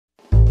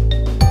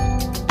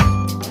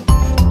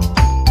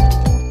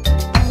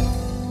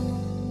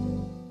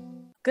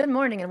Good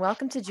morning and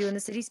welcome to Jew in the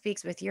City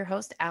Speaks with your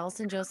host,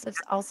 Allison Josephs,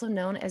 also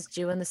known as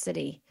Jew in the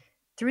City.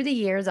 Through the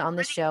years on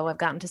this show, I've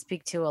gotten to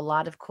speak to a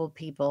lot of cool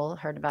people,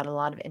 heard about a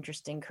lot of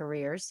interesting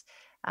careers.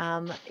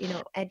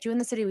 At Jew in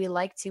the City, we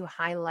like to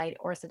highlight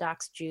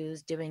Orthodox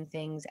Jews doing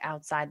things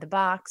outside the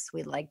box.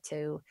 We like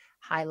to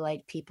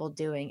highlight people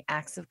doing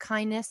acts of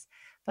kindness.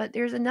 But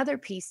there's another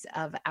piece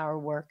of our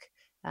work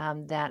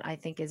that I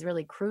think is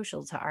really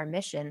crucial to our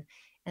mission,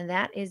 and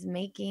that is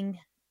making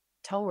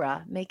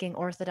Torah, making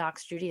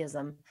Orthodox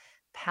Judaism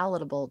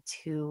palatable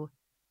to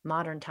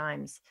modern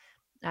times.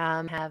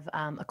 Have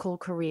a cool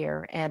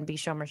career and be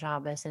Shomer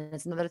Shabbos. And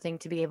it's another thing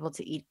to be able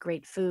to eat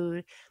great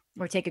food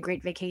or take a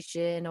great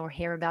vacation or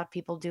hear about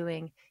people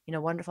doing,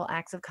 wonderful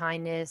acts of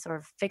kindness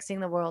or fixing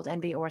the world and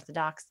be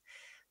Orthodox.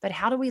 But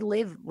how do we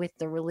live with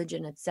the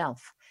religion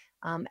itself?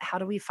 How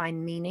do we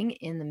find meaning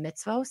in the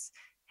mitzvos?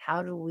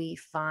 How do we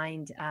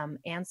find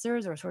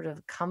answers or sort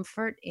of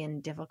comfort in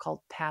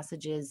difficult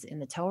passages in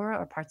the Torah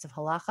or parts of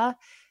halacha?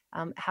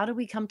 How do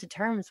we come to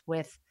terms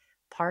with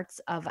parts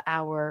of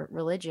our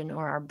religion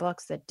or our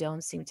books that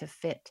don't seem to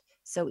fit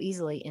so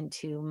easily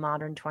into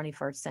modern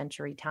 21st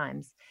century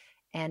times?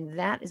 And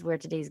that is where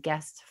today's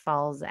guest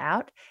falls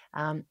out.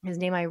 His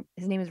name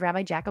is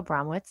Rabbi Jack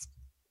Abramamowitz.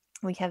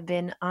 We have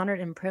been honored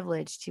and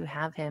privileged to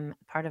have him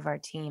part of our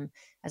team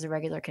as a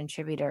regular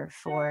contributor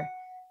for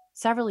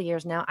several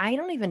years now. I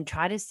don't even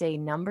try to say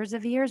numbers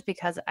of years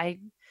because I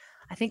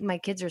think my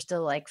kids are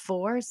still like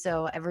 4,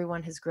 so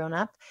everyone has grown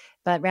up.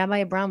 But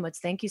Rabbi Abramowitz,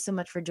 thank you so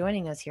much for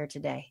joining us here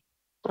today.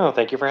 Oh,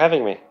 thank you for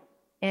having me.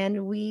 And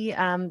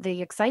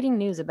the exciting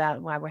news about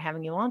why we're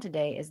having you on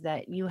today is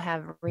that you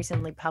have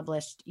recently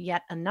published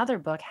yet another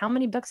book. How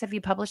many books have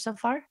you published so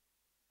far?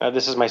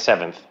 This is my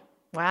seventh.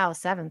 Wow,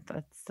 seventh.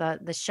 It's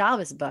the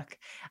Shabbos book.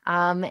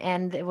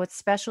 And what's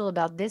special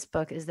about this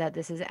book is that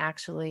this is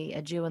actually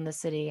a Jew in the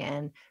City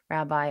and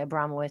Rabbi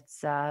Abramowitz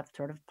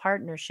sort of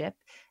partnership.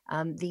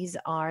 These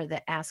are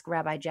the Ask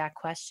Rabbi Jack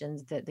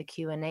questions, the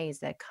Q&As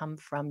that come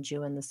from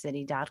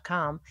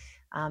jewinthecity.com.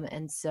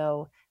 And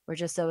so we're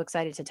just so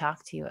excited to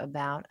talk to you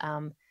about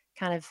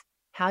kind of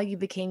how you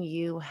became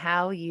you,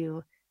 how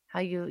you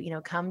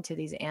come to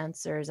these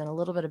answers, and a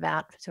little bit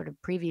about sort of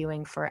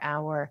previewing for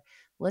our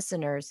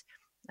listeners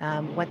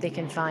what they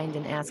can find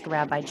and Ask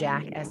Rabbi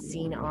Jack as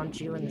seen on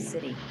Jew in the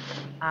City.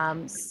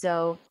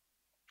 So,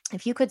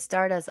 if you could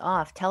start us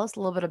off, tell us a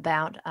little bit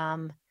about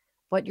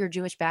what your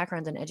Jewish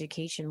background and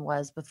education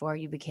was before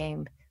you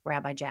became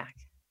Rabbi Jack.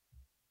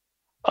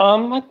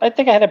 I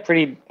think I had a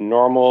pretty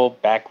normal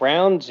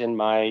background in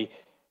my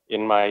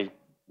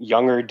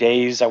younger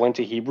days. I went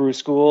to Hebrew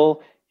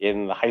school.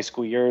 In the high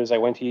school years, I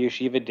went to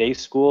yeshiva day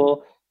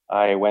school.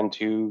 I went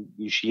to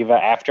yeshiva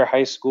after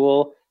high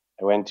school.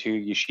 I went to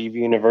yeshiva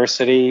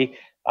university.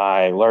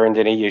 I learned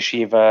in a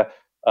yeshiva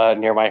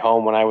near my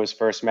home when I was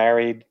first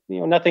married.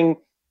 Nothing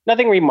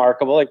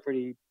remarkable. Like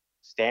pretty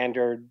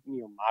standard,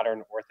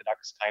 modern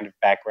Orthodox kind of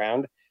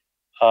background.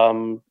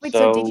 Wait,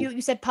 so did So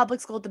you said public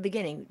school at the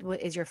beginning?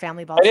 Is your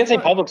family I didn't Balshuva? say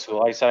public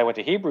school. I said I went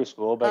to Hebrew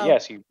school, but Oh,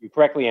 yes, you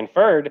correctly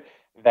inferred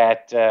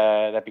that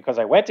because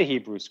I went to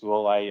Hebrew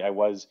school, I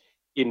was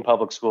in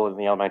public school in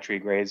the elementary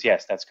grades.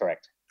 Yes, that's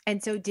correct.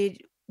 and so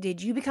did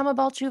you become a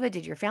Balshuva?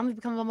 Did your family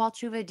become a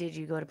Balshuva? Did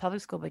you go to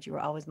public school, but you were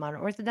always modern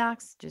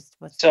Orthodox? Just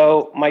what's the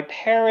deal? So my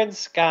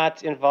parents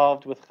got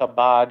involved with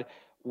Chabad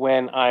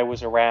when I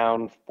was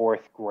around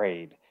fourth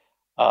grade.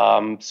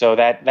 So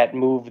that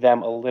moved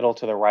them a little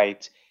to the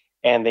right,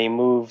 and they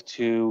moved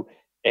to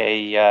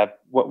a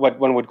what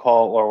one would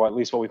call, or at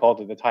least what we called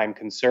at the time,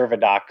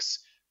 conservadox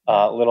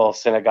Mm. little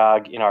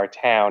synagogue in our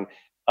town.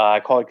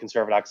 I call it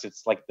conservadox.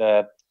 It's like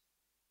the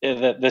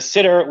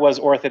sitter was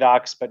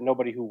Orthodox, but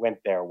nobody who went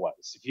there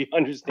was. If you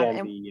understand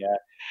And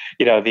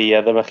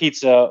the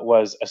mechitza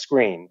was a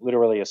screen,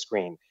 literally a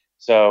screen.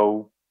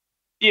 So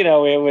it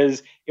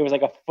was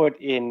like a foot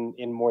in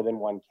more than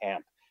one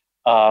camp.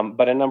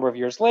 But a number of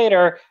years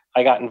later,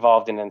 I got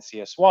involved in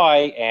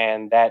NCSY,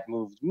 and that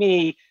moved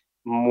me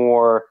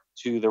more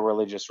to the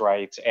religious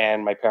right,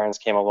 and my parents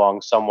came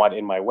along somewhat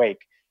in my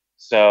wake.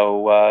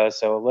 So a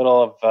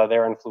little of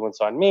their influence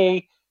on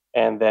me,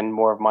 and then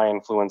more of my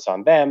influence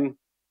on them.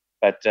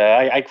 But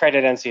I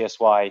credit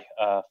NCSY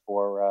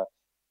for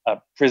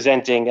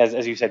presenting,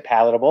 as you said,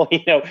 palatable.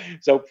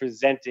 So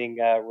presenting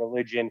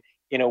religion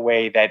in a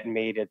way that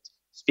made it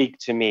speak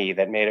to me,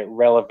 that made it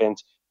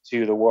relevant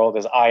to the world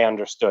as I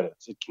understood it.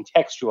 It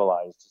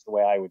contextualized is the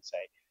way I would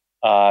say,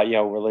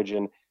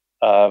 religion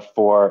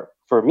for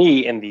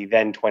me in the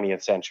then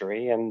 20th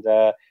century, and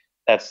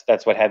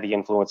that's what had the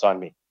influence on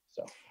me.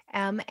 So.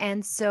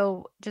 and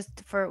so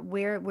just for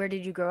where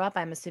did you grow up?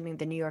 I'm assuming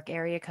the New York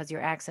area because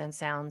your accent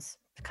sounds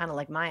kind of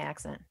like my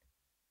accent.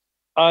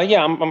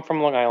 Yeah, I'm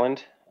from Long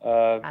Island.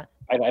 Uh,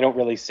 I don't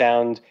really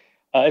sound.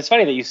 It's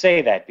funny that you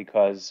say that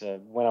because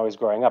when I was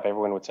growing up,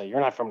 everyone would say,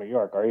 "You're not from New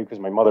York, are you?" Because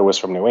my mother was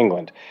from New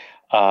England.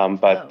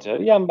 But oh,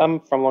 yeah, I'm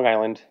from Long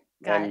Island,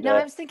 got it. and No,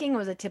 I was thinking it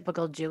was a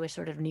typical Jewish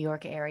sort of New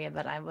York area,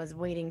 but I was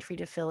waiting for you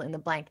to fill in the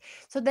blank.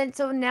 So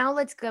now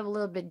let's go a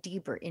little bit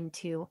deeper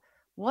into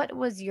what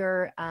was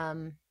your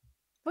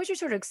What's your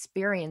sort of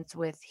experience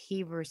with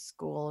Hebrew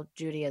school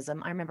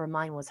Judaism? I remember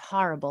mine was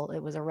horrible. It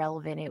was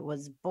irrelevant. It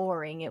was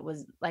boring. It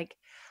was like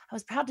I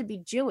was proud to be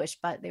Jewish,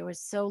 but there was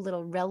so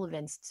little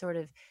relevance sort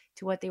of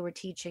to what they were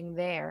teaching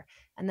there.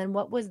 And then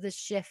what was the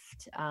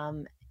shift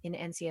in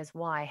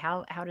NCSY?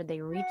 How did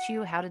they reach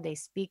you? How did they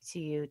speak to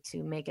you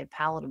to make it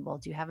palatable?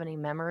 Do you have any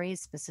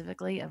memories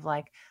specifically of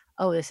like,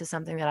 oh, this is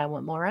something that I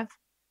want more of?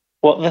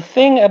 Well, the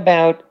thing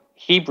about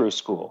Hebrew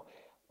school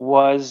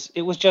was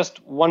it was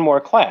just one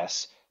more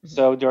class. Mhm.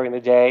 So during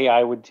the day,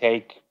 I would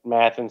take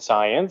math and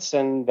science,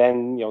 and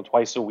then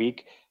twice a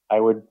week, I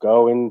would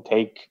go and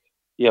take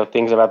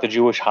things about the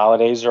Jewish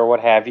holidays or what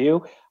have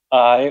you.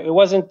 It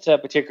wasn't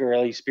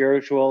particularly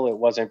spiritual. It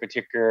wasn't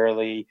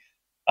particularly.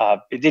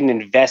 It didn't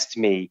invest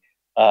me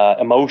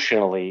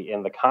emotionally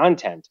in the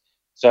content,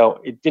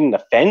 so it didn't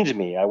offend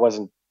me. I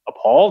wasn't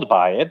appalled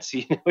by it.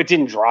 It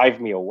didn't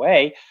drive me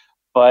away,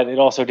 but it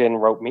also didn't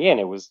rope me in.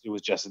 It was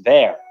just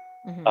there,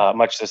 Mhm.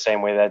 much the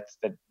same way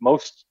that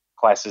most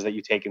classes that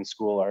you take in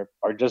school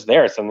are just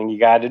there. It's something you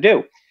got to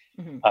do.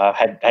 Mhm.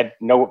 Had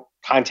no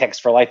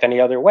context for life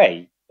any other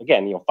way.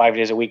 Again, 5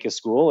 days a week is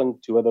school,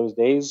 and 2 of those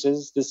days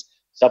is this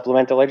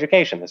supplemental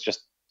education. That's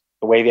just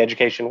the way the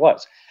education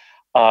was.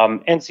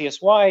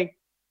 NCSY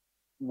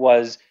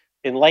was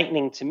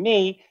enlightening to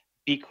me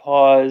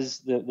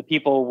because the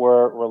people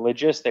were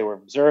religious, they were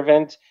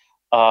observant,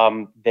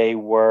 they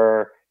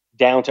were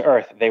down to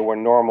earth, they were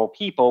normal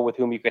people with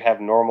whom you could have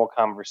normal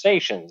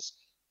conversations,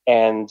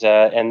 and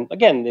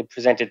again, they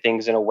presented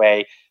things in a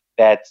way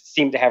that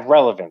seemed to have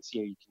relevance.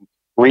 You can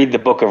read the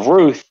Book of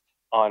Ruth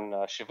on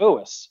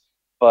Shavuos,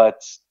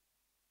 but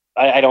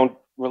I don't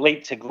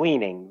relate to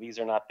gleaning. These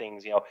are not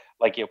things,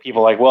 like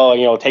people like,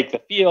 well, take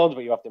the field,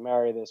 but you have to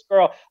marry this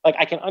girl. Like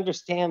I can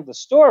understand the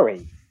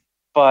story,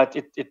 but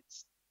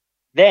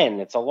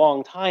it's a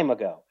long time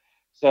ago.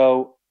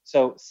 So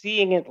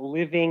seeing it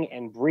living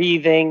and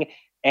breathing,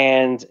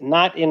 and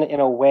not in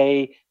a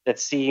way that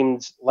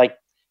seemed like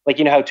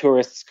how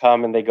tourists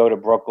come and they go to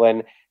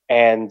Brooklyn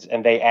and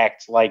they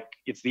act like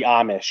it's the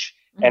Amish.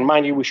 And Mhm.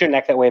 mind you, we shouldn't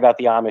act that way about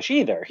the Amish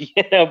either.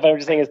 But I'm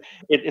just saying Right.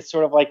 is it's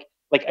sort of like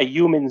a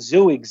human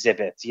zoo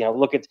exhibit.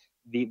 Look at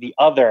the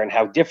other and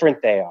how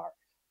different they are.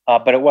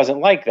 But it wasn't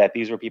like that.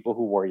 These were people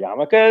who wore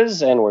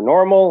yarmulkes and were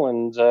normal,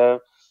 and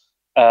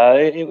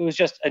it was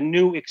just a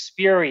new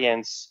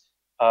experience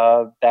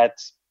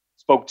that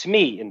spoke to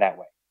me in that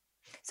way.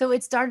 So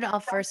it started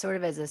off first sort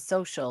of as a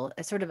social,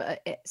 a sort of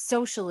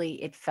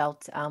socially, it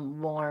felt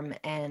warm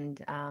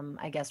and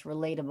I guess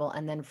relatable.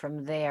 And then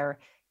from there,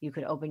 you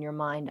could open your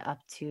mind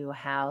up to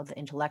how the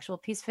intellectual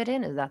piece fit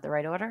in. Is that the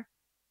right order?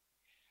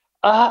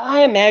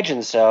 I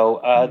imagine so.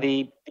 Hmm.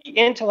 The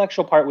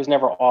intellectual part was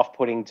never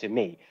off-putting to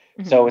me,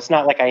 so Hmm. it's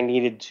not like I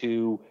needed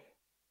to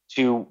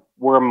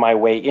worm my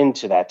way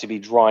into that, to be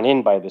drawn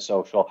in by the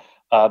social.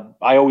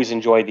 I always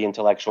enjoyed the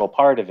intellectual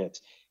part of it,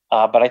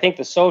 but I think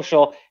the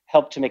social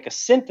helped to make a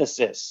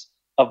synthesis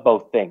of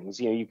both things.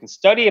 You can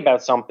study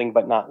about something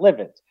but not live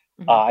it,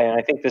 Hmm. and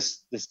I think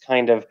this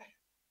kind of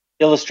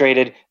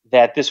illustrated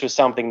that this was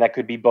something that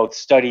could be both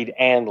studied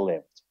and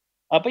lived.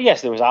 But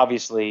yes, there was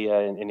obviously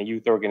in a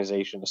youth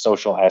organization a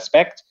social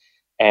aspect,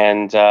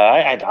 and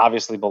I had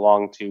obviously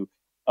belonged to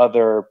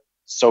other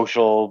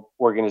social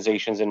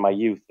organizations in my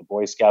youth, the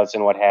Boy Scouts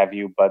and what have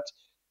you. But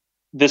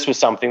this was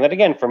something that,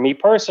 again, for me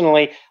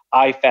personally,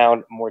 I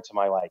found more to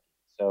my liking.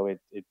 So it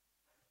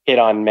hit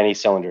on many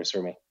cylinders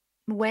for me.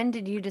 When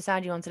did you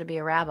decide you wanted to be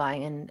a rabbi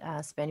and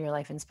spend your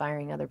life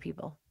inspiring other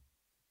people?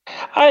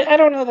 I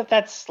don't know that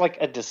that's like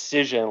a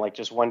decision, like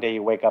just one day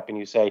you wake up and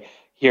you say,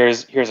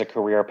 here's a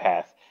career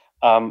path.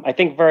 I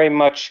think very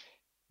much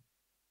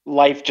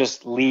life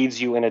just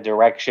leads you in a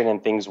direction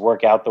and things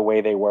work out the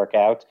way they work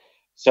out.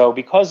 So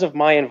because of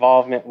my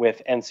involvement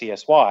with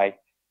NCSY,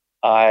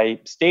 I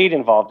stayed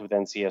involved with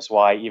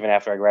NCSY even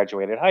after I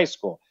graduated high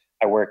school.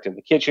 I worked in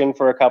the kitchen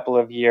for a couple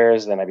of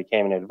years, then I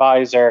became an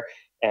advisor,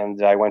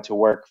 and I went to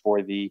work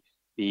for the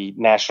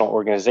national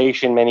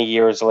organization many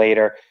years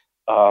later.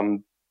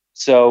 Um,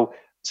 so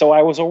so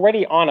I was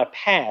already on a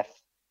path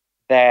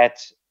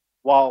that,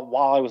 while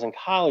I was in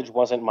college,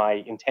 wasn't my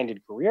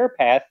intended career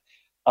path,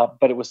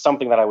 but it was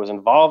something that I was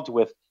involved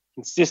with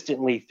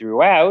consistently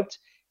throughout,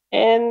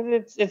 and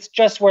it's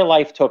just where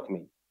life took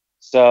me.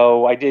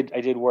 So I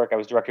did work. I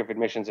was director of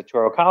admissions at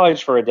Touro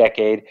College for a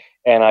decade,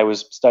 and I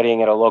was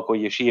studying at a local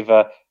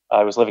yeshiva.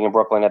 I was living in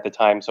Brooklyn at the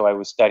time, so I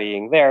was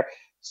studying there.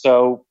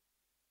 So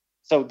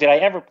did I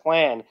ever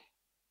plan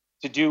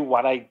to do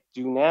what I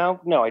do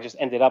now? No, I just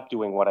ended up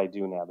doing what I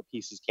do now. The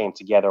pieces came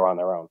together on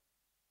their own.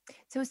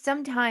 So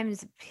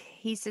sometimes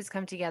pieces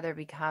come together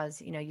because,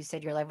 you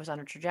said your life was on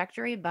a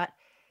trajectory, but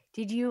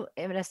did you,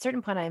 at a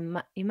certain point,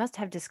 you must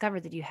have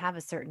discovered that you have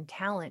a certain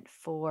talent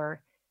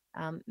for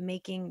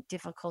making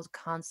difficult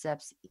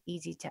concepts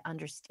easy to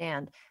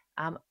understand.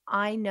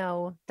 I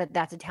know that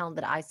that's a talent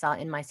that I saw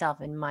in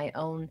myself in my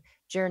own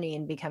journey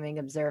in becoming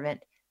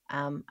observant.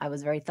 I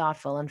was very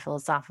thoughtful and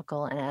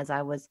philosophical, and as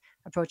I was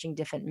approaching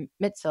different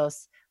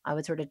mitzvos, I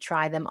would sort of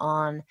try them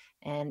on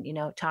and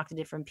talk to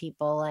different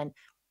people and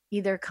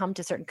either come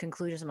to certain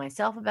conclusions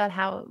myself about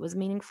how it was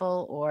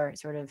meaningful or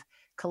sort of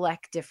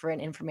collect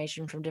different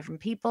information from different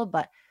people,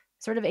 but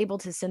sort of able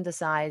to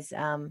synthesize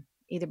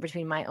either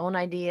between my own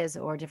ideas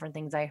or different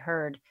things I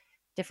heard,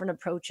 different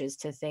approaches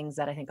to things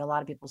that I think a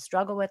lot of people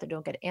struggle with or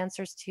don't get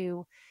answers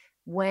to.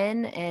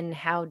 When and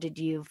how did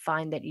you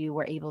find that you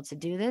were able to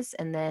do this?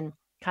 And then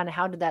kind of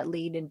how did that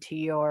lead into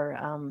your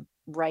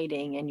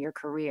writing and your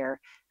career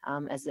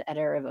as the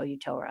editor of OU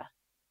Torah?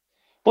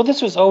 Well,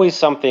 this was always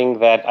something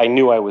that I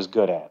knew I was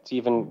good at.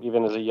 Mm.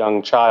 Even as a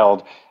young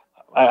child,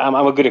 I'm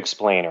a good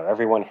explainer.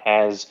 Everyone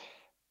has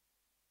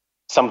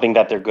something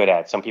that they're good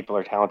at. Some people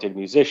are talented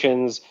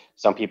musicians,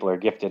 some people are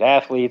gifted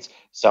athletes,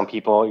 some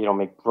people,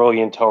 make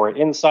brilliant Torah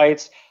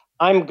insights.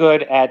 I'm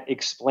good at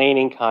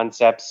explaining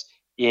concepts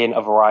in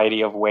a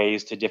variety of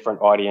ways to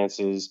different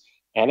audiences,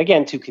 and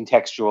again, to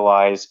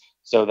contextualize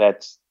so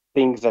that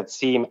things that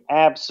seem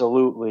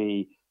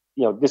absolutely,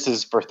 this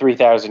is for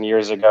 3,000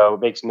 years ago, it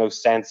makes no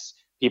sense.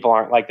 People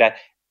aren't like that.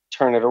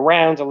 Turn it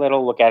around a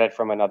little, look at it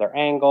from another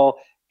angle.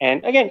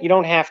 And again, you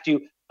don't have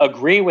to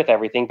agree with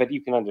everything, but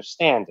you can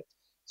understand it.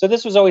 So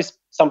this was always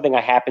something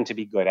I happened to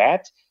be good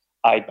at.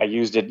 I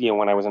used it,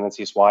 when I was an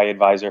NCSY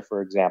advisor,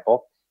 for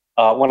example.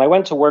 When I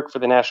went to work for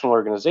the national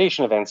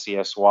organization of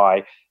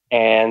NCSY,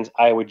 and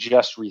I would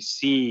just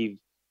receive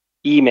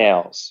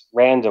emails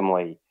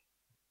randomly,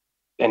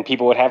 and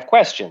people would have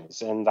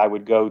questions, and I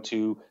would go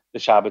to the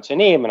Shabbat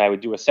and I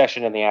would do a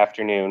session in the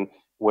afternoon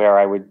where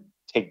I would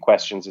take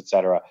questions,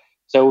 etc.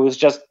 So it was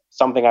just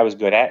something I was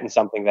good at and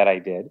something that I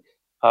did.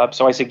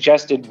 So I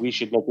suggested we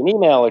should make an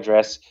email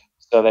address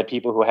so that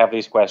people who have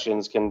these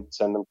questions can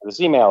send them to this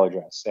email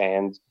address,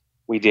 and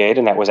we did,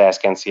 and that was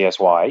Ask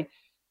NCSY.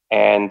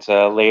 And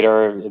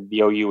later,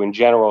 the OU in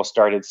general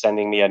started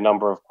sending me a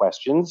number of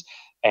questions,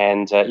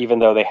 and even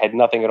though they had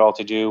nothing at all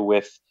to do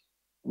with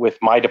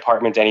my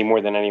department any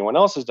more than anyone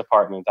else's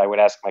department, I would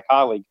ask my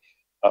colleague,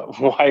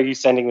 "Why are you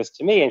sending this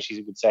to me?" And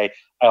she would say,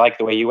 "I like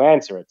the way you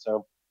answer it."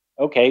 So,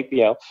 okay,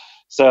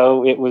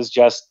 So it was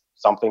just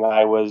something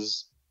I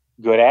was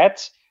good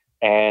at,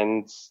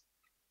 and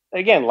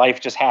again,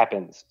 life just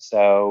happens.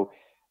 So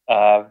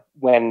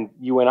when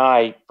you and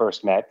I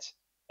first met,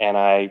 and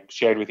I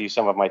shared with you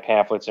some of my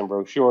pamphlets and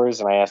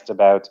brochures, and I asked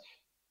about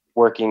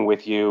working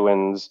with you,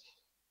 and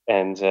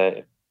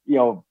I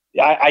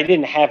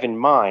didn't have in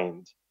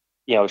mind,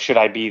 should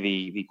I be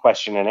the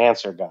question and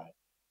answer guy?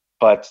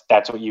 But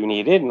that's what you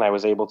needed, and I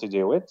was able to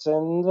do it.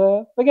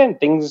 And again,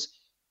 things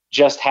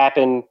just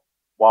happen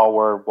while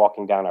we're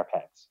walking down our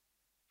paths.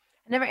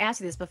 I never asked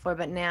you this before,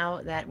 but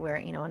now that we're,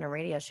 on a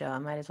radio show, I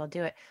might as well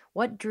do it.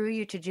 What drew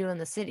you to Jew in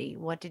the City?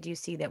 What did you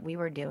see that we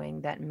were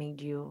doing that made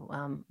you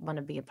want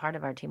to be a part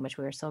of our team, which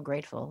we are so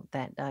grateful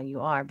that you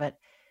are? But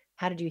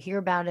how did you hear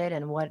about it,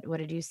 and what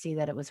did you see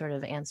that it was sort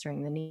of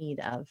answering the need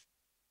of?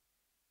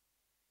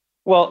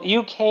 Well,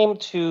 you came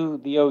to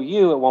the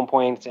OU at one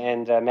point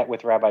and met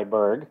with Rabbi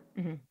Berg,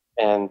 Hmm.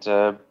 and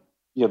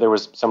there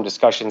was some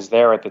discussions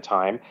there at the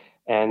time,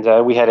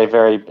 and we had a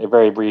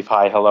very brief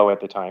hi hello at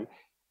the time.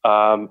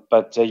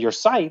 But your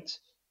site,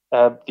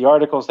 the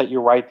articles that you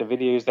write, the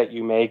videos that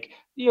you make,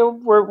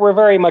 we're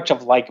very much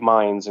of like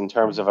minds in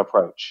terms Hmm. of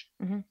approach.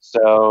 Hmm.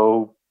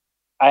 So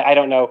I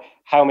don't know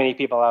how many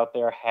people out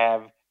there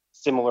have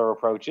similar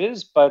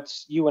approaches, but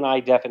you and I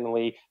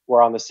definitely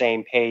were on the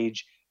same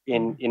page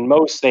Hmm. in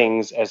most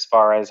things as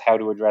far as how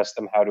to address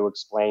them, how to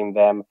explain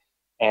them,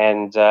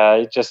 and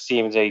it just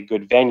seems a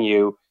good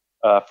venue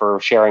for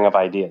sharing of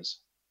ideas.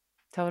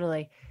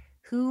 Totally.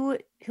 Who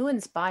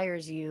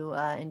inspires you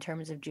in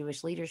terms of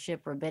Jewish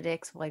leadership,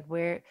 rabbinics? Like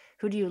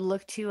who do you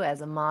look to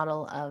as a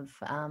model of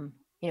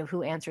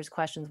who answers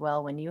questions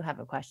well when you have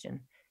a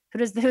question? Who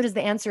does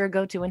the answerer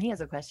go to when he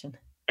has a question?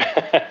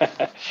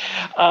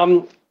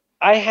 um,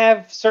 I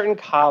have certain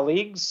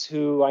colleagues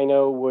who I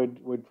know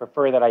would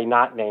prefer that I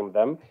not name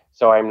them,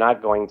 so I'm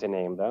not going to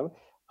name them.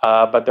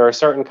 But there are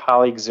certain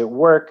colleagues at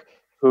work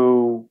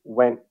who,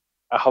 when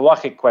a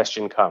halachic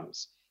question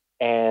comes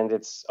and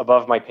it's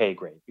above my pay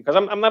grade, because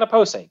I'm not a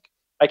posek.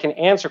 I can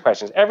answer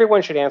questions.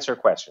 Everyone should answer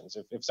questions.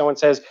 If someone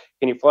says,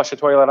 "Can you flush a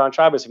toilet on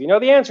Shabbos?" If you know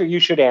the answer, you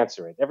should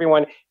answer it.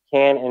 Everyone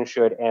can and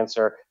should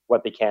answer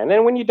what they can.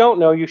 And when you don't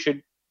know, you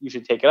should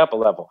take it up a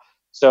level.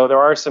 So there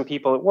are some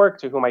people at work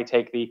to whom I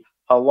take the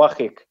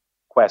halachic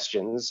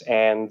questions,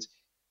 and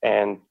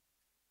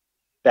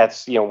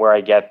that's where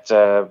I get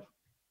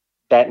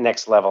that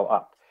next level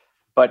up.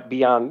 But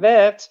beyond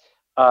that,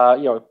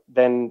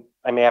 then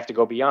I may have to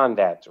go beyond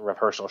that. Rav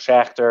Herschel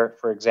Schachter,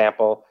 for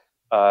example,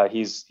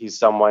 he's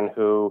someone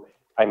who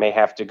I may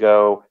have to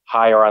go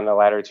higher on the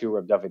ladder to.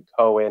 Rav David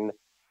Cohen.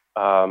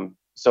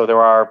 So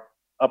there are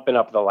up and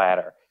up the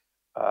ladder.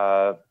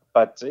 Uh,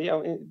 but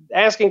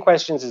asking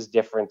questions is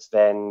different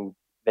than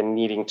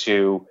needing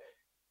to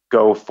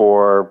go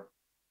for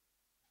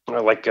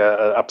like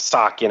a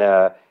psak in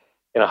a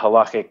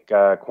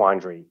halachic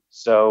quandary.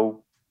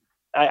 So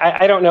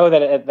I don't know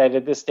that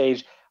at this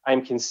stage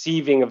I'm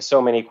conceiving of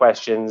so many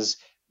questions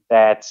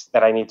that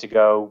I need to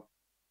go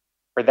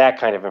for that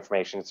kind of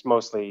information. It's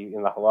mostly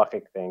in the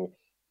halachic thing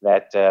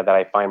that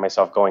I find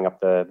myself going up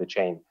the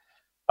chain.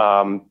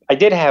 I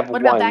did have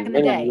What about back one in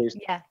the many day? years.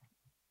 Yeah.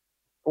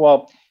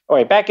 Well, all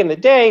right, back in the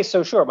day,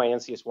 so sure, my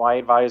NCSY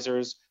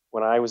advisors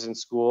when I was in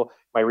school,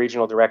 my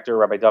regional director,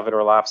 Rabbi David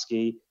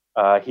Orlovsky,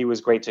 he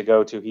was great to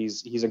go to.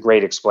 He's a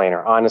great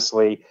explainer.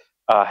 Honestly,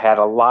 had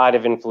a lot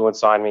of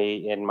influence on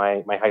me in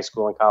my high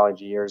school and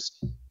college years.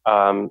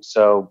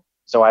 So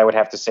I would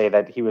have to say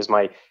that he was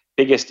my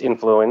biggest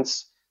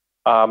influence.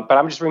 But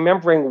I'm just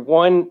remembering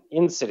one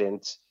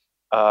incident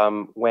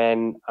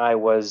when I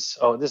was,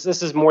 this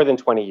is more than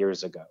 20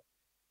 years ago.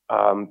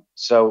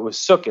 So it was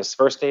Sukkot,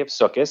 first day of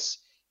Sukkot,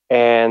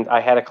 and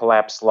I had a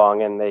collapsed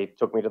lung, and they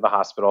took me to the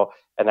hospital,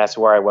 and that's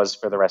where I was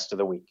for the rest of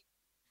the week.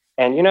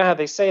 And you know how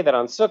they say that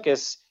on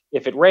Sukkot,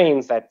 if it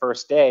rains that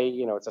first day,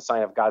 it's a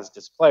sign of God's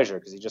displeasure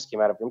because he just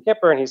came out of Yom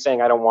Kippur and he's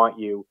saying, I don't want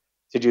you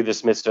to do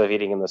this mitzvah of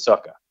eating in the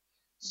sukkah.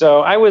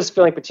 So I was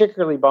feeling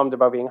particularly bummed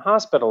about being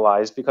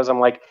hospitalized because I'm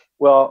like,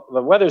 well,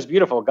 the weather's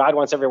beautiful. God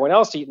wants everyone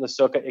else to eat in the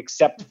sukkah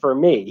except for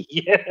me.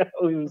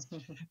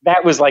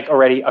 That was like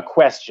already a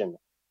question,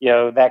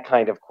 that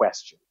kind of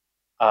question.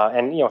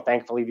 And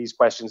thankfully these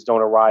questions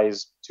don't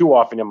arise too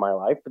often in my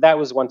life, but that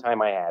was one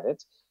time I had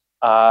it.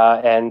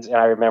 And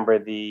I remember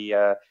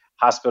the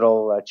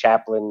hospital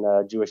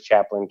chaplain, Jewish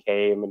chaplain,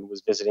 came and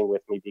was visiting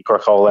with me,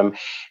 Bikor Cholim,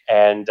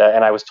 and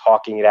I was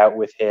talking it out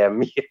with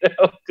him,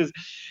 because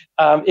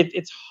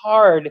it's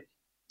hard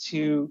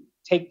to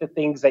take the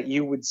things that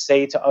you would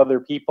say to other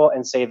people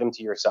and say them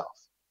to yourself.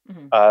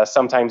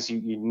 Sometimes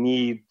you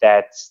need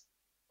that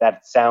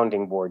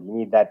sounding board. You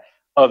need that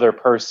other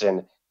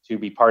person to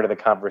be part of the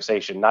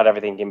conversation. Not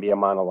everything can be a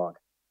monologue.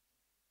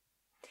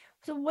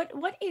 So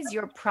what is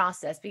your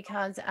process?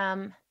 Because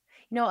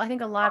I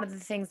think a lot of the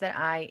things that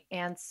I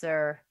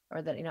answer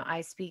or that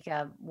I speak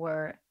of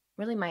were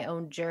really my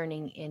own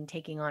journey in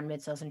taking on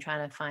mitzvos and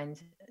trying to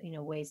find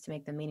ways to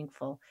make them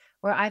meaningful.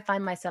 Where I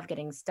find myself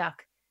getting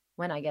stuck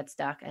when I get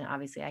stuck, and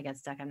obviously I get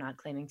stuck. I'm not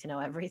claiming to know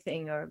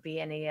everything or be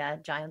any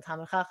giant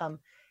Talmud Chacham.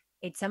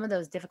 It's some of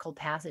those difficult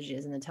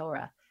passages in the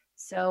Torah.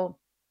 So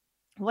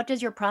what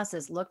does your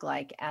process look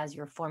like as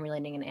you're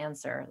formulating an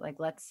answer? Like,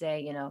 let's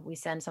say, we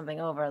send something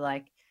over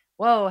like,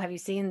 whoa, have you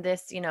seen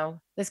this,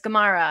 this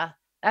Gemara?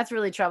 That's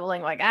really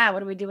troubling. Like, what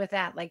do we do with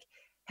that? Like,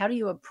 how do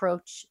you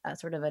approach a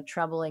sort of a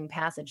troubling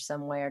passage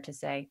somewhere to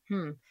say,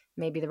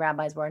 maybe the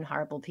rabbis weren't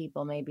horrible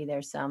people. Maybe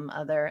there's some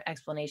other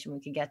explanation we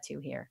could get to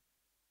here.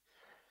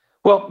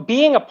 Well,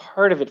 being a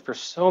part of it for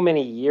so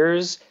many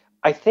years,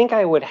 I think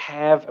I would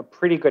have a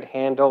pretty good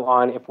handle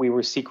on if we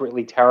were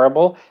secretly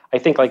terrible. I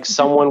think like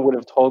someone would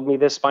have told me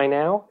this by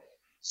now.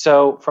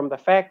 So from the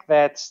fact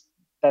that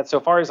so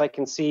far as I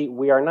can see,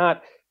 we are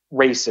not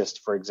racist,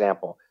 for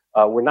example,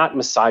 we're not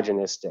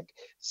misogynistic.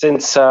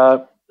 Since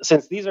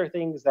these are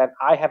things that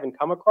I haven't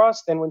come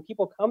across, then when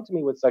people come to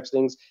me with such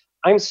things,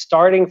 I'm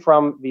starting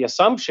from the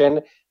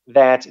assumption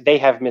that they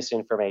have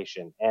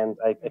misinformation. And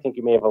I think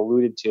you may have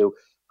alluded to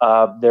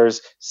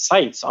there's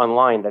sites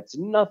online that's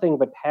nothing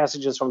but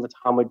passages from the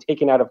Talmud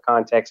taken out of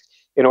context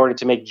in order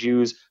to make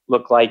Jews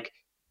look like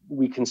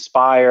we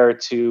conspire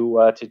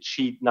to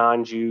cheat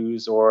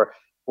non-Jews or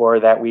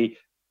that we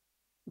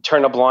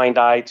turn a blind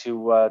eye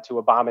to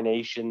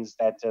abominations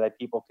that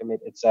people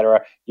commit,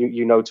 etc.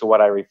 You know to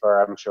what I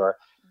refer, I'm sure.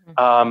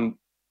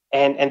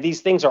 And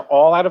these things are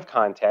all out of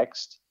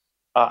context.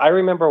 I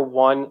remember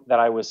one that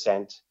I was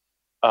sent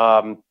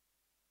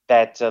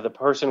that the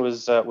person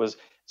was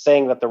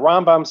saying that the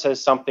Rambam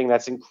says something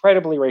that's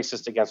incredibly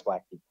racist against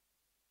Black people.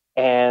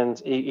 And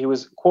he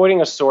was quoting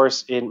a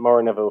source in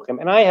Moreh Nevuchim,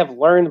 and I have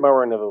learned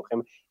Moreh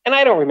Nevuchim, and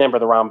I don't remember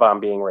the Rambam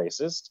being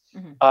racist.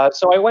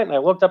 So I went and I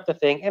looked up the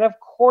thing, and of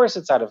course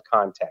it's out of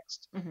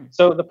context.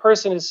 So the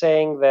person is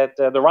saying that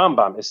the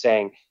Rambam is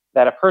saying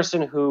that a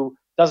person who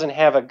doesn't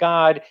have a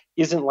God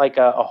isn't like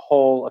a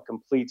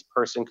complete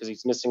person because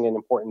he's missing an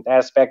important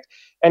aspect.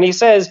 And he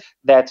says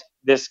that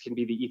this can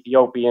be the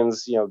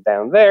Ethiopians,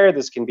 down there.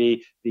 This can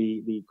be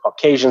the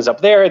Caucasians up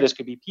there. This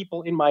could be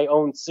people in my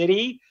own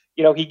city.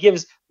 He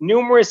gives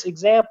numerous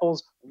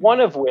examples, one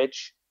of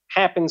which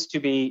happens to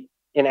be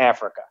in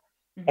Africa.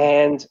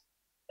 And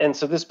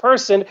so this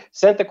person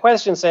sent the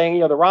question saying,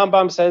 the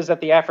Rambam says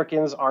that the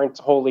Africans aren't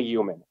wholly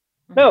human.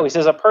 No, he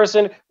says a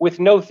person with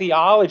no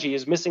theology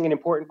is missing an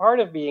important part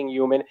of being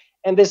human,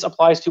 and this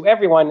applies to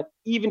everyone,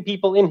 even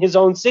people in his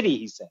own city,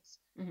 he says.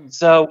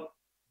 So,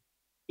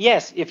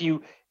 yes, if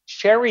you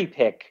cherry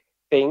pick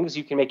things,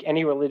 you can make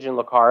any religion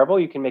look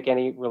horrible, you can make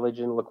any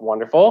religion look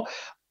wonderful.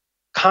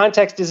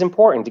 Context is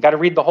important. You got to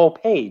read the whole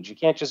page. You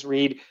can't just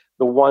read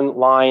the one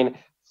line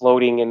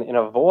floating in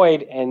a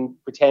void and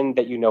pretend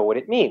that you know what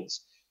it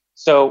means.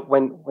 So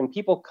when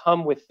people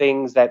come with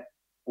things that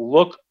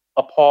look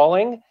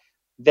appalling,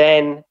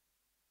 then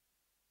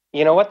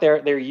you know what,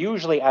 they're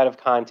usually out of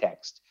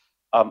context.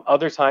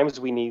 Other times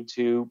we need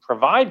to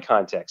provide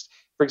context.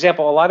 For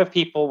example, a lot of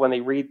people, when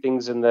they read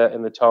things in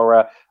the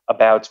Torah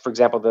about, for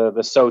example, the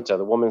sota,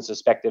 the woman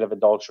suspected of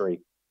adultery,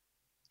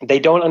 they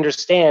don't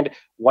understand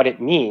what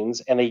it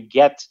means and they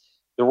get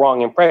the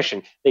wrong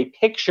impression. They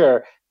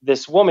picture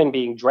this woman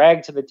being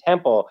dragged to the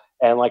temple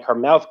and like her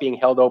mouth being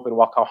held open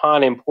while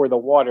Kohanim pour the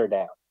water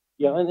down.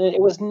 And it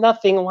was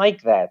nothing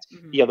like that.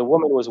 The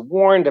woman was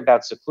warned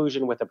about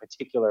seclusion with a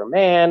particular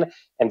man,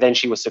 and then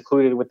she was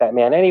secluded with that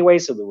man anyway,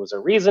 so there was a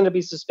reason to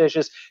be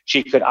suspicious.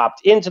 She could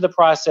opt into the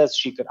process,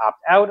 she could opt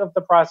out of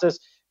the process.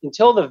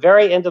 Until the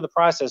very end of the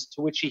process,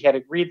 to which she had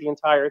agreed the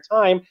entire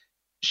time,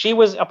 she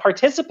was a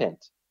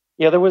participant.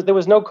 There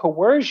was no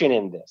coercion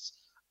in this.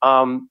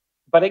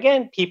 But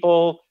again,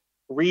 people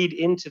read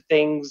into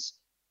things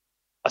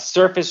a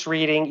surface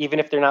reading, even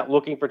if they're not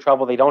looking for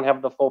trouble, they don't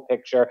have the full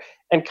picture,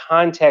 and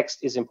context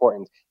is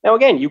important. Now,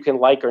 again, you can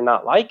like or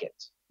not like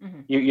it.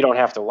 You don't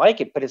have to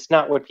like it, but it's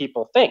not what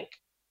people think.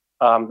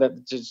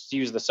 That just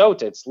use the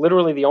sota. It's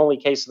literally the only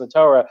case in the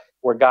Torah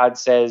where God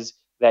says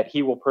that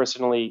he will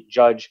personally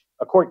judge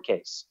a court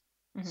case.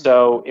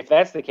 So if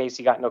that's the case,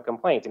 he got no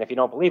complaint. And if you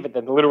don't believe it,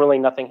 then literally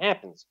nothing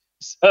happens.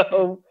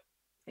 So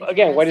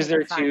again, what is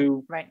there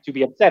to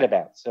be upset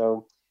about?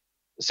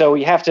 So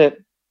you have to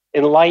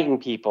enlighten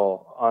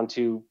people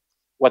onto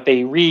what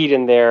they read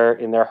in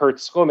their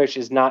Hertz Chumash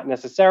is not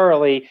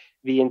necessarily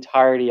the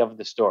entirety of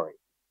the story.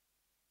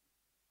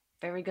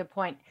 Very good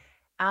point.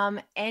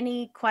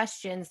 Any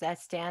questions that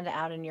stand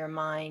out in your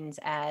minds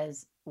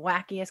as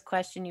wackiest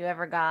question you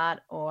ever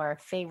got, or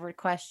favorite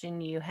question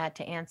you had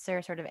to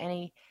answer? Sort of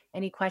any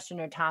question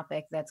or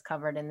topic that's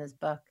covered in this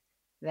book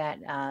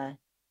that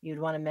you'd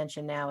want to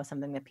mention now as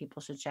something that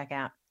people should check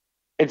out.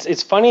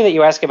 It's funny that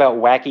you ask about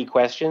wacky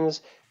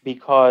questions,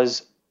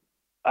 because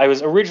I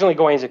was originally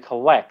going to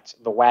collect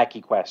the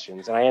wacky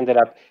questions, and I ended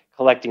up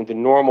collecting the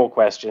normal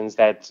questions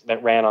that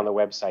ran on the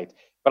website.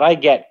 But I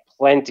get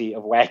plenty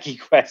of wacky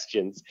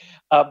questions.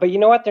 But you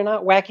know what? They're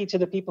not wacky to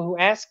the people who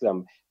ask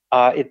them.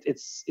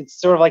 It's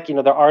sort of like,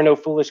 there are no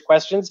foolish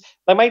questions.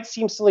 That might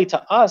seem silly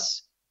to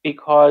us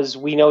because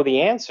we know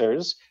the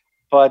answers,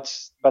 but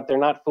they're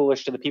not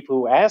foolish to the people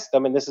who ask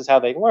them, and this is how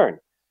they learn.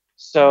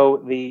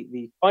 So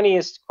the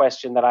funniest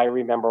question that I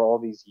remember all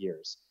these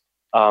years,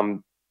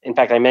 in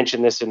fact, I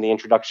mentioned this in the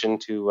introduction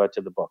to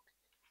the book,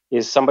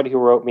 is somebody who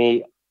wrote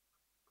me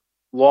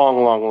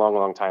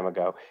long time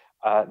ago.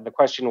 The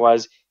question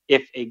was,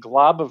 if a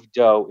glob of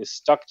dough is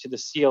stuck to the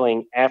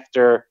ceiling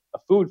after a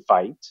food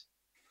fight,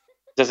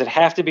 does it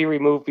have to be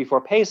removed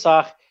before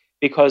Pesach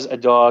because a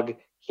dog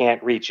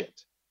can't reach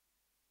it?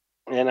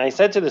 And I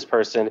said to this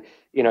person,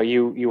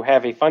 you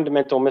have a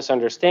fundamental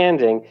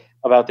misunderstanding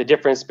about the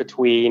difference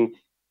between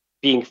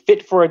being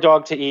fit for a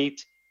dog to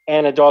eat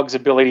and a dog's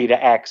ability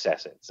to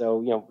access it.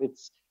 So,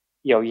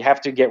 you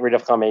have to get rid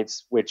of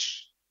chametz,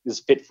 which is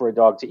fit for a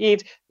dog to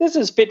eat. This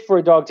is fit for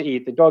a dog to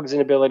eat. The dog's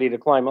inability to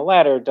climb a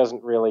ladder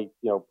doesn't really,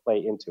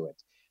 play into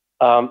it.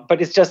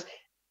 But it's just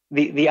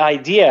the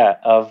idea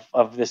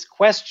of this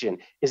question.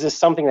 Is this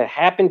something that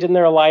happened in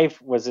their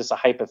life? Was this a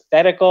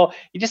hypothetical?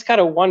 You just got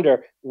to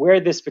wonder where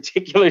this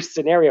particular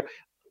scenario,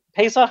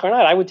 Pesach or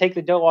not, I would take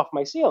the dough off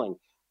my ceiling.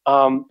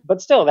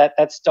 But still,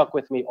 that stuck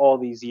with me all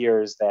these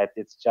years, that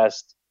it's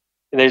just,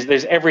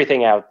 there's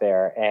everything out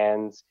there.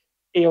 And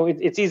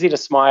it's easy to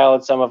smile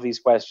at some of these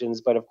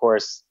questions, but of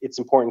course it's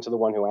important to the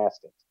one who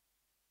asked it.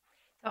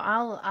 So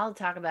I'll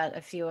talk about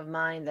a few of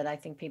mine that I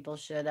think people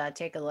should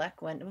take a look.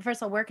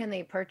 First of all, where can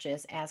they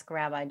purchase Ask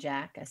Rabbi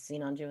Jack, as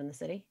seen on Jew in the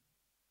City?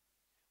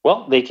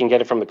 Well, they can get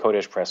it from the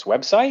Kodesh Press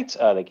website.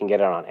 They can get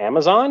it on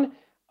Amazon.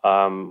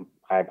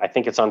 I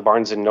think it's on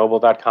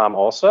BarnesandNoble.com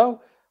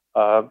also.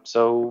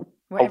 So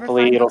Wherever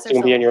hopefully it'll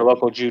soon be in your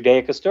local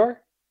Judaica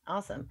store.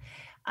 Awesome.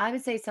 I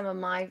would say some of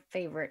my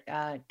favorite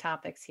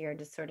topics here,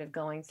 just sort of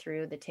going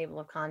through the table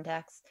of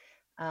contents.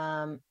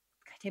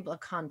 Table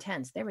of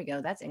contents. There we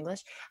go. That's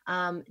English.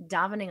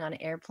 Davening on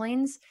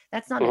airplanes.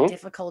 That's not a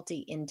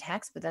difficulty in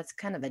text, but that's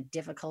kind of a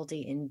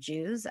difficulty in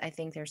Jews. I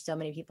think there's so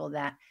many people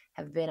that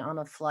have been on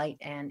a flight,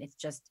 and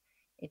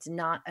it's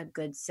not a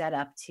good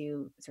setup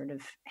to sort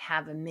of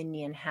have a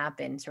minyan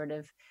happen, sort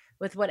of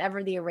with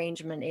whatever the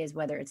arrangement is,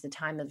 whether it's the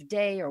time of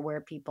day or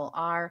where people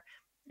are.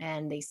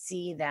 And they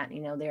see that,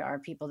 there are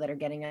people that are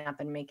getting up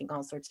and making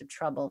all sorts of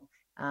trouble,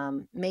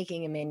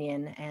 making a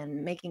minyan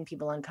and making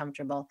people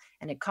uncomfortable,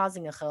 and it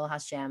causing a chil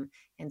Hashem.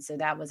 And so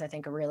that was, I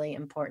think, a really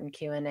important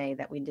Q&A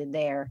that we did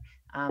there.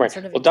 Right.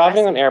 Sort of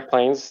davening on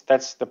airplanes,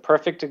 that's the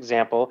perfect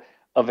example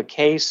of a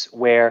case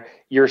where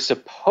you're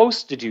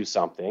supposed to do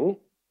something,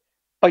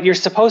 but you're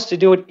supposed to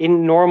do it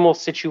in normal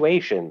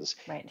situations.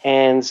 Right.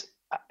 And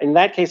in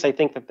that case, I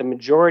think that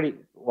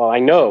I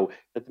know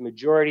that the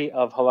majority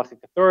of halachic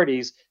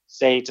authorities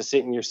say to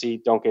sit in your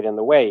seat, don't get in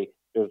the way.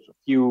 There's a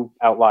few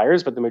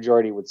outliers, but the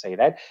majority would say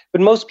that.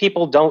 But most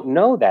people don't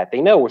know that.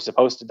 They know we're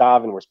supposed to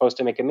daven, we're supposed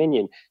to make a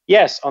minyan.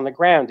 Yes, on the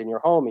ground, in your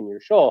home, in your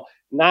shul,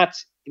 not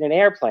in an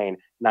airplane,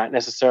 not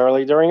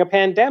necessarily during a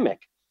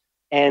pandemic.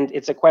 And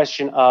it's a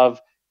question of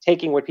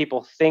taking what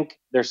people think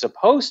they're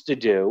supposed to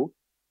do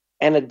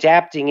and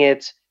adapting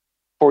it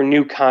for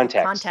new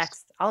context.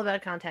 Context, all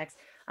about context.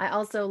 I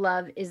also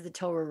love, is the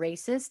Torah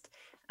racist?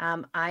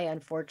 I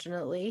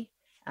unfortunately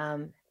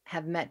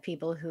have met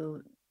people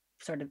who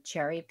sort of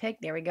cherry pick,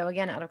 there we go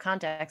again, out of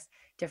context,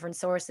 different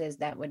sources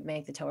that would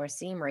make the Torah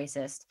seem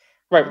racist.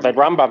 Right, that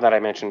Rambam that I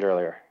mentioned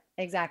earlier.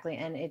 Exactly,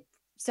 and it's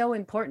so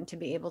important to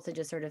be able to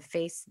just sort of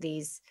face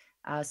these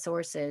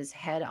sources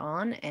head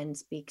on and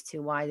speak to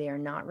why they are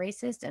not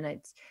racist. And I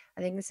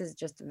think this is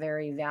just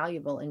very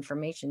valuable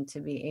information to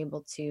be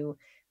able to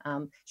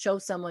show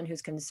someone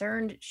who's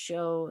concerned,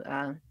 show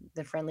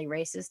the friendly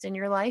racist in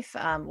your life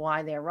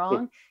why they're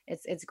wrong.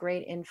 It's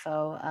great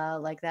info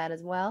like that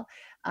as well.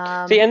 See,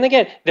 Um, and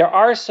again, there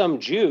are some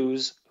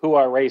Jews who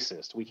are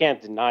racist. We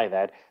can't deny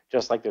that.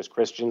 Just like there's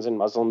Christians and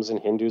Muslims and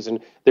Hindus, and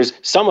there's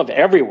some of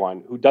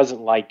everyone who doesn't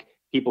like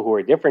people who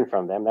are different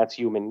from them. That's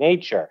human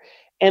nature.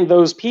 And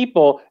those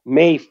people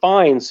may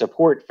find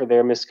support for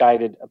their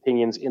misguided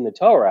opinions in the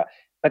Torah,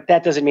 but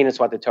that doesn't mean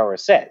it's what the Torah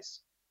says.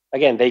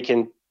 Again, they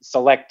can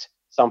select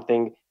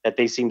something that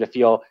they seem to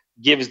feel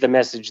gives the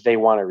message they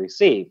want to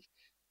receive.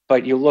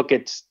 But you look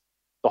at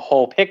the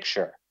whole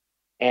picture,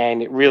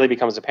 and it really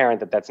becomes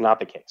apparent that that's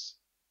not the case.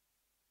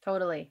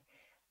 Totally.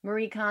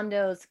 Marie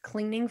Kondo's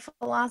cleaning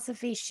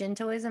philosophy,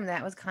 Shintoism,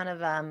 that was kind of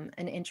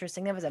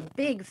that was a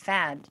big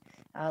fad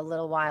a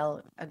little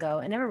while ago.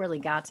 It never really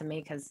got to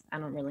me because I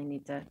don't really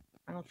need to,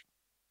 I don't,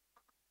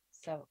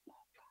 so.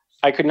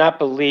 I could not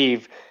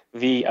believe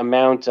the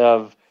amount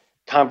of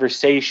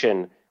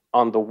conversation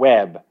on the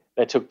web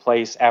that took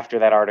place after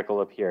that article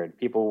appeared.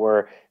 People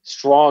were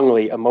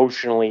strongly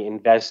emotionally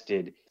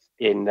invested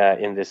in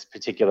this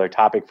particular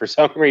topic for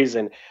some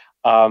reason.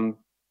 Um,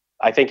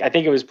 I think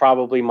it was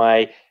probably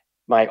my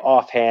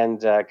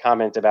offhand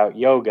comment about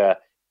yoga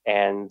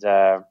and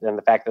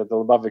the fact that the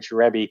Lubavitcher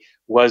Rebbe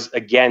was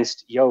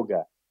against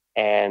yoga.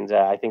 And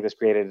I think this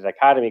created a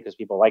dichotomy because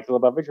people like the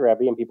Lubavitcher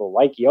Rebbe and people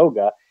like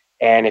yoga,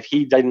 and if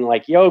he didn't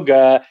like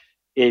yoga,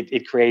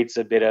 it creates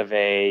a bit of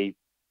a,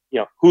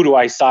 who do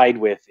I side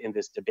with in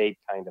this debate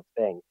kind of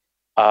thing.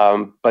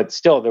 But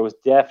still, there was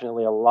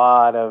definitely a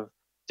lot of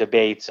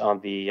debates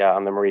on the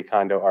Marie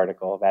Kondo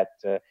article that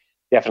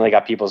definitely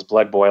got people's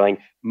blood boiling.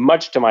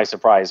 Much to my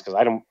surprise, because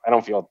I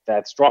don't feel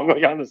that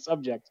strongly on the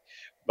subject.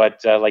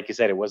 But like you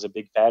said, it was a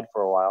big fad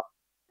for a while.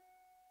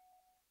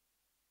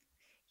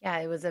 Yeah,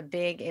 it was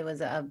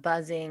a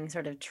buzzing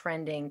sort of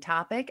trending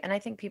topic, and I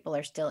think people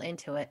are still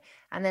into it.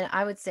 And then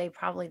I would say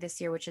probably this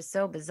year, which is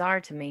so bizarre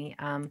to me,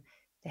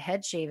 the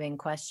head shaving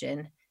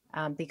question,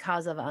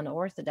 because of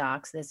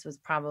unorthodox, this was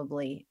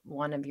probably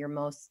one of your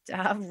most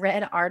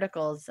read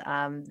articles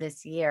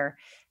this year,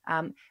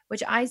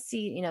 which I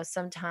see,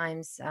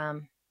 sometimes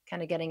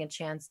kind of getting a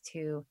chance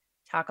to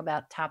talk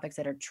about topics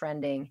that are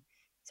trending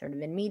sort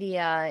of in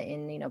media,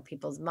 in,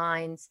 people's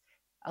minds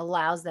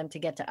allows them to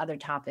get to other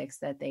topics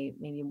that they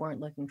maybe weren't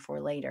looking for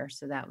later.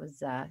 So that was,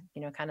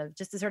 kind of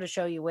just to sort of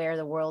show you where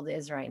the world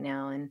is right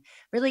now, and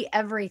really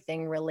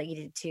everything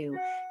related to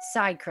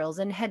side curls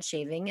and head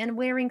shaving and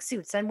wearing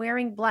suits and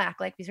wearing black.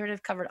 Like we sort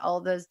of covered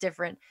all those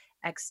different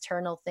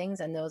external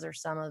things, and those are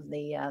some of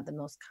the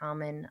most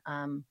common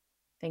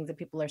things that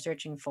people are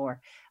searching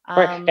for.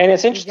 Right. And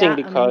it's We've interesting got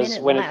a because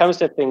minute when it comes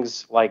left. to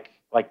things like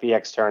the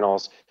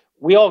externals,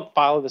 we all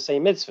follow the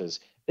same mitzvahs.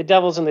 The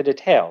devil's in the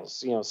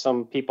details.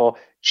 Some people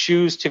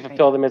choose to Right.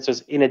 fulfill the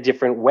mitzvahs in a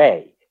different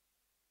way,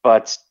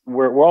 but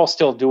we're all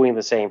still doing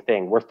the same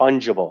thing. We're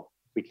fungible.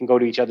 We can go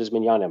to each other's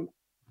minyanim.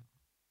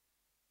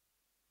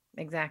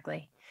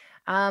 Exactly.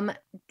 Um,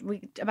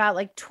 we about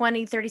like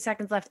 20, 30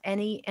 seconds left.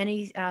 Any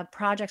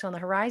projects on the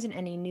horizon,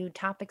 any new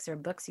topics or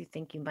books you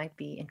think you might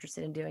be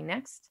interested in doing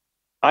next?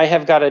 I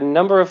have got a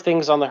number of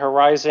things on the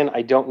horizon.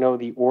 I don't know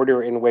the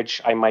order in which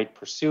I might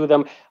pursue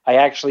them. I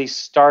actually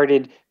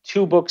started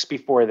two books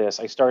before this.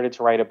 I started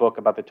to write a book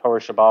about the Torah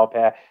Shabbal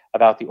Peh,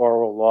 about the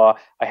oral law.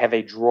 I have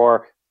a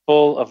drawer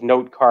full of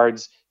note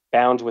cards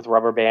bound with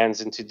rubber bands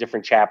into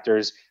different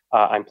chapters.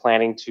 I'm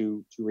planning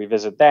to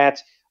revisit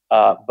that,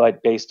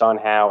 but based on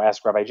how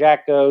Ask Rabbi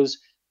Jack goes,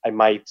 I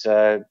might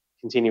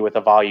continue with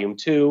a volume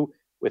two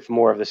with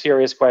more of the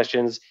serious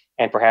questions,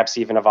 and perhaps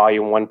even a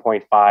volume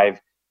 1.5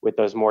 with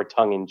those more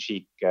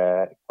tongue-in-cheek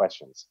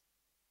questions.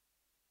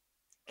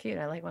 Cute.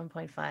 I like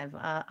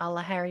 1.5, a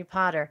la Harry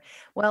Potter.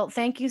 Well,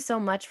 thank you so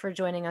much for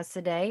joining us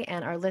today.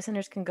 And our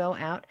listeners can go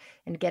out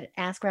and get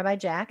Ask Rabbi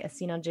Jack, A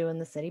Scene on Jew in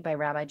the City by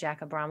Rabbi Jack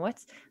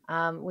Abramowitz.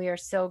 We are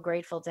so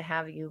grateful to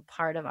have you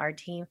part of our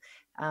team,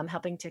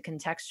 helping to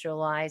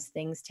contextualize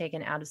things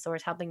taken out of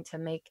source, helping to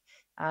make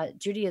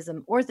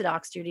Judaism,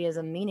 Orthodox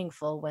Judaism,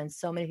 meaningful when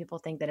so many people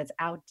think that it's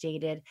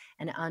outdated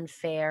and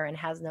unfair and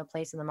has no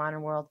place in the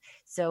modern world.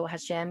 So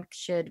Hashem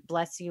should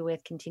bless you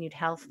with continued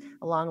health,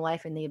 a long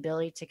life, and the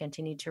ability to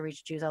continue to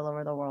reach Jews all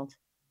over the world.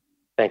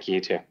 Thank you,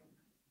 you too.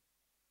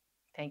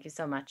 Thank you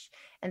so much.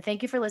 And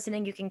thank you for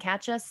listening. You can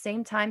catch us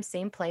same time,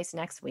 same place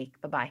next week.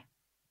 Bye-bye.